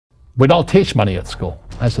"We don't teach money at school."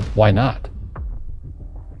 I said, "Why not?"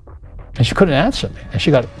 And she couldn't answer me. And she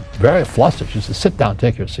got very flustered. She said, "Sit down,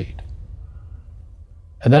 take your seat."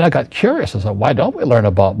 And then I got curious. I said, "Why don't we learn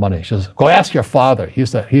about money?" She says, "Go ask your father.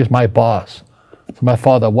 He's my boss." So my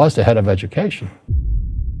father was the head of education.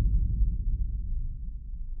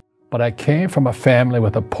 But I came from a family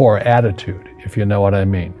with a poor attitude, if you know what I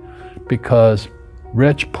mean. Because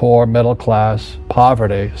rich, poor, middle class,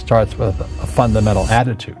 poverty starts with a fundamental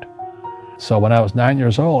attitude. So when I was 9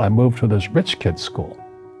 years old, I moved to this rich kid's school.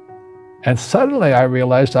 And suddenly I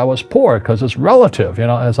realized I was poor because it's relative. You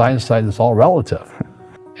know, as Einstein, it's all relative.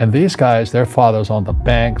 And these guys, their fathers owned the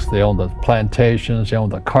banks, they owned the plantations, they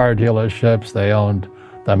owned the car dealerships, they owned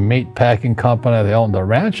the meat packing company, they owned the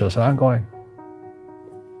ranches. And I'm going,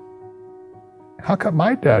 how come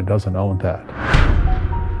my dad doesn't own that?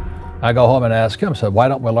 I go home and ask him, I said, "Why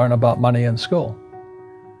don't we learn about money in school?"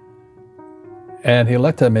 And he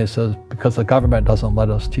looked at me and says, "Because the government doesn't let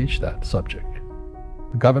us teach that subject.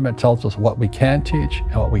 The government tells us what we can teach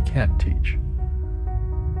and what we can't teach."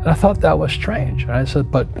 And I thought that was strange. And I said,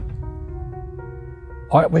 "But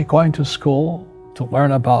aren't we going to school to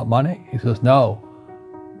learn about money?" He says, "No,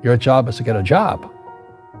 your job is to get a job."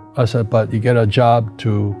 I said, "But you get a job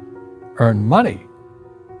to earn money."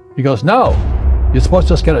 He goes, "No, you're supposed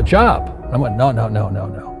to just get a job." I went, "No.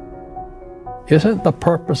 Isn't the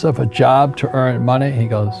purpose of a job to earn money?" He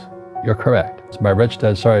goes, "You're correct." So my rich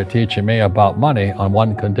dad started teaching me about money on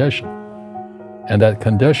one condition. And that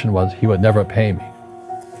condition was he would never pay me.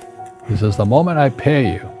 He says, "The moment I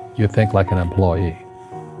pay you, you think like an employee."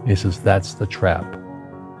 He says, "That's the trap.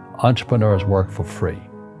 Entrepreneurs work for free."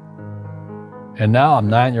 And now I'm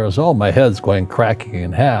 9 years old, my head's going cracking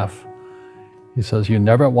in half. He says, "You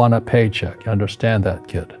never want a paycheck. You understand that,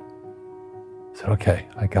 kid?" I said, "Okay,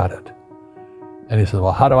 I got it." And he says,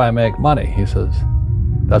 "Well, how do I make money?" He says,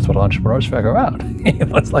 "That's what entrepreneurs figure out." It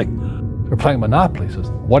was like, we're playing Monopoly. He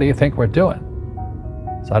says, "What do you think we're doing?"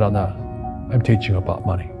 I said, "I don't know. I'm teaching you about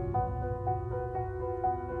money."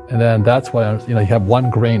 And then that's why, you have one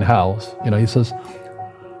greenhouse. He says,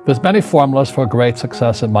 there's many formulas for great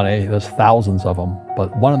success in money. There's thousands of them.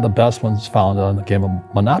 But one of the best ones found on the game of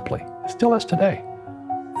Monopoly. It still is today.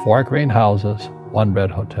 4 greenhouses, 1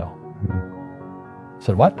 red hotel. I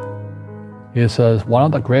said, "What?" He says, one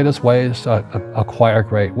of the greatest ways to acquire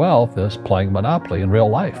great wealth is playing Monopoly in real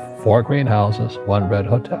life. 4 greenhouses, 1 red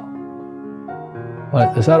hotel.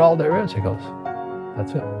 Well, is that all there is? He goes,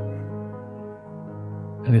 "That's it."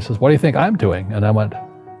 And he says, "What do you think I'm doing?" And I went,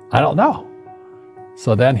 "I don't know."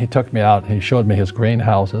 So then he took me out and he showed me his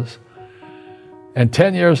greenhouses. And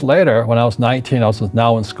 10 years later, when I was 19, I was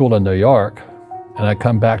now in school in New York, and I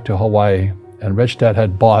come back to Hawaii, and Rich Dad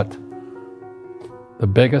had bought the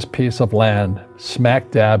biggest piece of land smack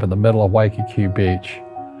dab in the middle of Waikiki Beach.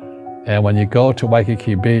 And when you go to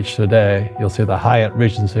Waikiki Beach today, you'll see the Hyatt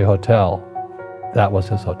Regency Hotel. That was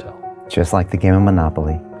his hotel. Just like the game of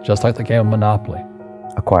Monopoly. Just like the game of Monopoly.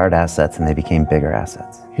 Acquired assets and they became bigger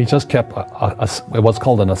assets. He just kept what's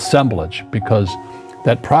called an assemblage, because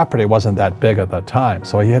that property wasn't that big at the time.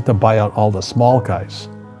 So he had to buy out all the small guys.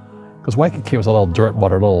 Because Waikiki was a little dirt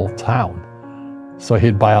water little town. So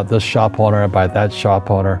he'd buy out this shop owner and buy that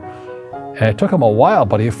shop owner. And it took him a while,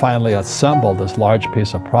 but he finally assembled this large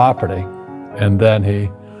piece of property. And then he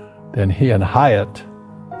and Hyatt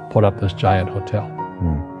put up this giant hotel.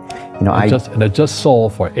 And it just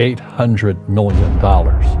sold for $800 million.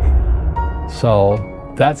 So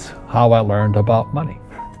that's how I learned about money.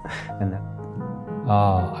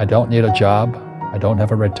 I don't need a job. I don't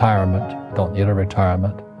have a retirement. I don't need a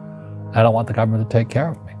retirement. I don't want the government to take care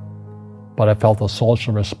of me. But I felt a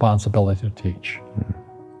social responsibility to teach.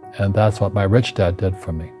 And that's what my rich dad did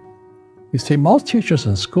for me. You see, most teachers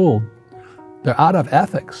in school, they're out of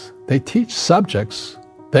ethics. They teach subjects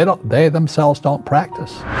they themselves don't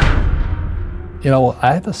practice.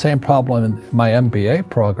 I had the same problem in my MBA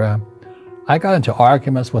program. I got into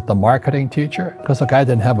arguments with the marketing teacher because the guy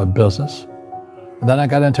didn't have a business. And then I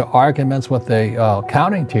got into arguments with the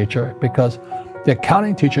accounting teacher because the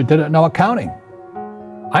accounting teacher didn't know accounting.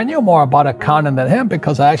 I knew more about accounting than him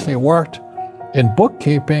because I actually worked in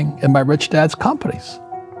bookkeeping in my rich dad's companies.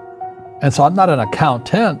 And so I'm not an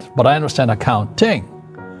accountant, but I understand accounting.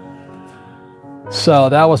 So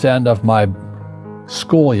that was the end of my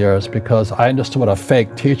school years because I understood what a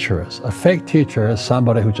fake teacher is. A fake teacher is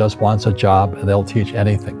somebody who just wants a job and they'll teach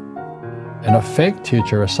anything. And a fake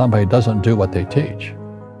teacher is somebody who doesn't do what they teach.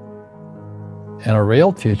 And a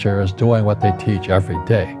real teacher is doing what they teach every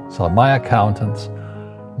day. So my accountants,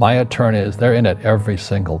 my attorneys, they're in it every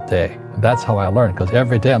single day. And that's how I learn, because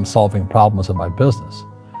every day I'm solving problems in my business.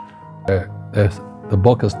 The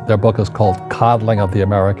their book is called Coddling of the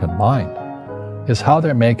American Mind, is how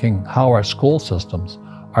our school systems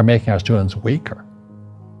are making our students weaker.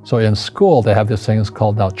 So in school, they have these things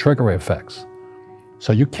called now trigger effects.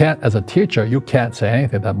 So you can't, as a teacher, you can't say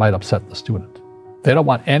anything that might upset the student. They don't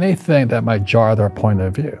want anything that might jar their point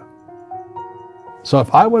of view. So if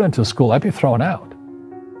I went into school, I'd be thrown out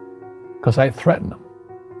because I threaten them.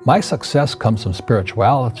 My success comes from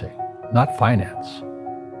spirituality, not finance.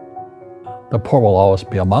 The poor will always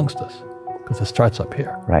be amongst us because it starts up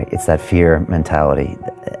here. Right, it's that fear mentality.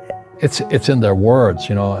 It's in their words,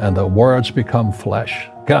 you know, and the words become flesh.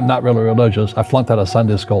 Again, I'm not really religious. I flunked out of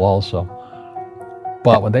Sunday school also.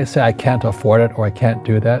 But when they say I can't afford it or I can't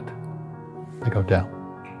do that, they go down.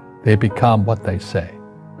 They become what they say.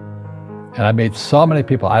 And I made so many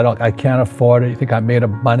people, I can't afford it. You think I'm made of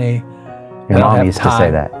money? Your mom used to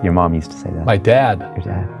say that. Your mom used to say that. My dad. Your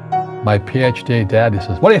dad. My PhD dad, he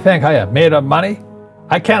says, what do you think I am, made of money?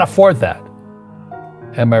 I can't afford that.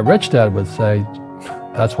 And my rich dad would say,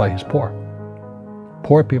 that's why he's poor.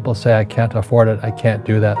 Poor people say, I can't afford it, I can't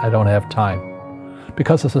do that, I don't have time.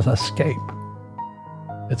 Because it's an escape.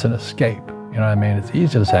 It's an escape, you know what I mean? It's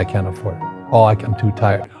easy to say, I can't afford it. Oh, I'm too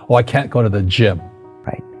tired. Oh, I can't go to the gym.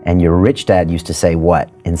 Right, and your rich dad used to say what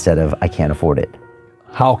instead of, I can't afford it?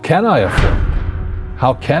 How can I afford it?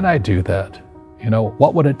 How can I do that? You know,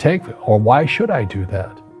 what would it take, or why should I do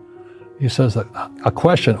that? He says that a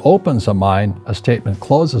question opens the mind, a statement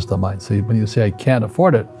closes the mind. See, when you say, I can't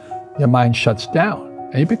afford it, your mind shuts down,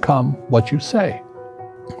 and you become what you say.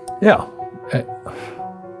 Yeah.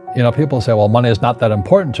 You know, people say, well, money is not that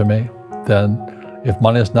important to me. Then if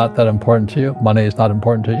money is not that important to you, money is not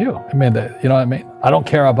important to you. I mean, you know what I mean? I don't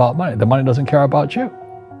care about money. The money doesn't care about you.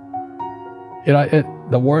 You know,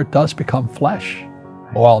 the word does become flesh.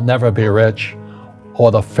 Or I'll never be rich. Or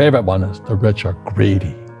the favorite one is the rich are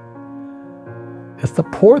greedy. It's the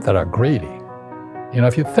poor that are greedy. You know,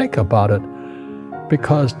 if you think about it,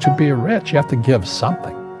 because to be rich, you have to give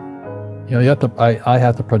something. You know, I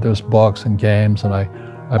have to produce books and games, and I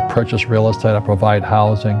purchase real estate, I provide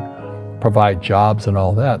housing, provide jobs and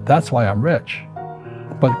all that. That's why I'm rich.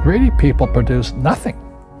 But greedy people produce nothing.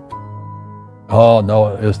 Oh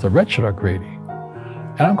no, it's the rich that are greedy.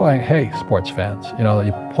 And I'm going, hey, sports fans, you know,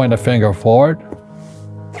 you point a finger forward,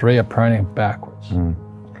 three are pointing backwards.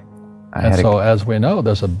 And so, as we know,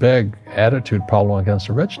 there's a big attitude problem against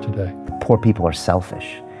the rich today. Poor people are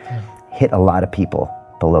selfish. Hit a lot of people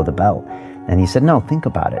below the belt. And he said, no, think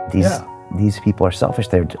about it. These people are selfish.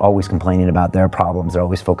 They're always complaining about their problems. They're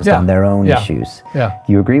always focused on their own issues. Do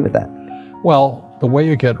you agree with that? Well, the way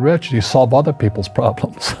you get rich, you solve other people's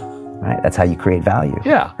problems. Right, that's how you create value.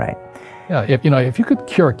 Yeah. Right. Yeah, if you could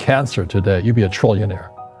cure cancer today, you'd be a trillionaire.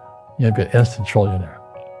 You'd be an instant trillionaire.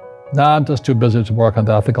 No, I'm just too busy to work on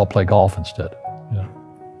that. I think I'll play golf instead. You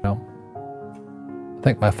know? I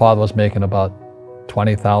think my father was making about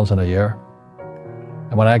 $20,000 a year.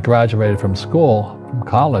 And when I graduated from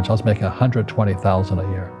college, I was making $120,000 a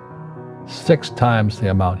year. 6 times the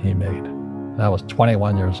amount he made. And I was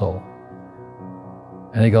 21 years old.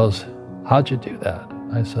 And he goes, how'd you do that?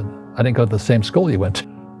 I said, I didn't go to the same school you went to.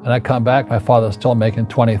 And I come back, my father's still making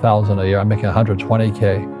 $20,000 a year. I'm making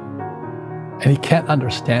 $120K. And he can't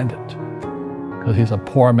understand it because he's a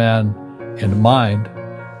poor man in mind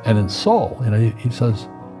and in soul. You know, he says,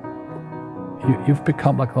 you've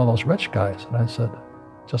become like one of those rich guys. And I said,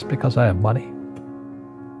 just because I have money?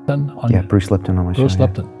 Bruce Lipton on my show. Bruce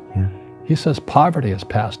Lipton. Yeah. He says poverty is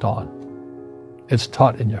passed on. It's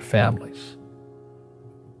taught in your families.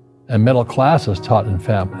 And middle class is taught in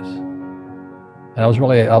families. And I was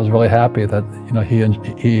really happy that, you know, he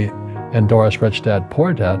endorsed Rich Dad,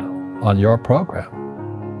 Poor Dad on your program,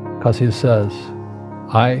 because he says,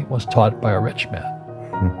 I was taught by a rich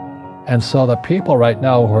man. And so the people right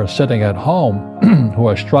now who are sitting at home, who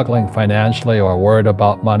are struggling financially or worried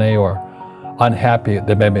about money or unhappy,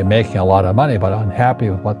 they may be making a lot of money, but unhappy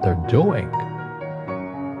with what they're doing,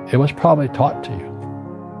 it was probably taught to you.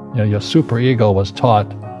 You know, your superego was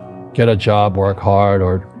taught, get a job, work hard,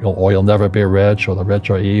 or you'll never be rich, or the rich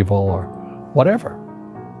are evil, or whatever.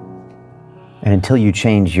 And until you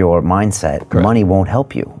change your mindset, money won't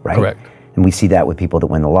help you, right? Correct. And we see that with people that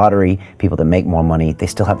win the lottery, people that make more money, they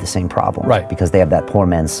still have the same problem. Right. Because they have that poor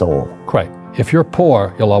man's soul. Correct. If you're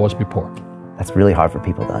poor, you'll always be poor. That's really hard for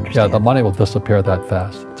people to understand. Yeah, the money will disappear that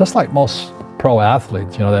fast. Just like most pro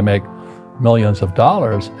athletes, you know, they make millions of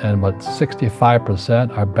dollars, and what,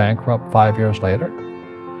 65% are bankrupt 5 years later?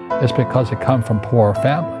 It's because they come from poor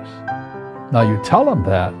families. Now you tell them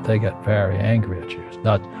that, they get very angry at you. It's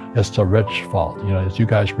not, it's the rich fault. You know, it's you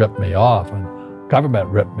guys ripped me off and government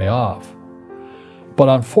ripped me off. But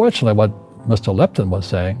unfortunately, Mr. Lipton was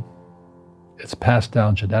saying, it's passed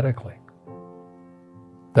down genetically.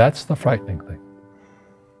 That's the frightening thing.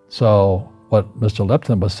 So what Mr.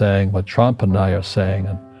 Lipton was saying, what Trump and I are saying,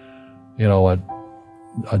 and you know what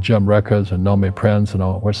Jim Rickards and Nomi Prinz and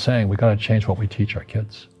all, we're saying we got to change what we teach our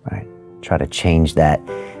kids. Right. Try to change that,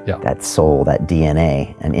 that soul, that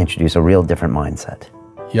DNA, and introduce a real different mindset.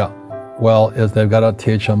 Yeah. Well, is they've got to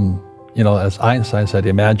teach them, you know, as Einstein said,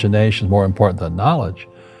 imagination is more important than knowledge.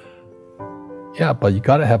 Yeah, but you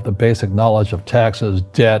got to have the basic knowledge of taxes,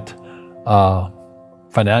 debt,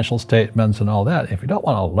 financial statements, and all that. If you don't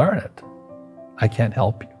want to learn it, I can't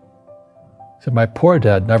help you. So my poor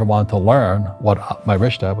dad never wanted to learn what my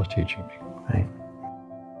rich dad was teaching me. Right.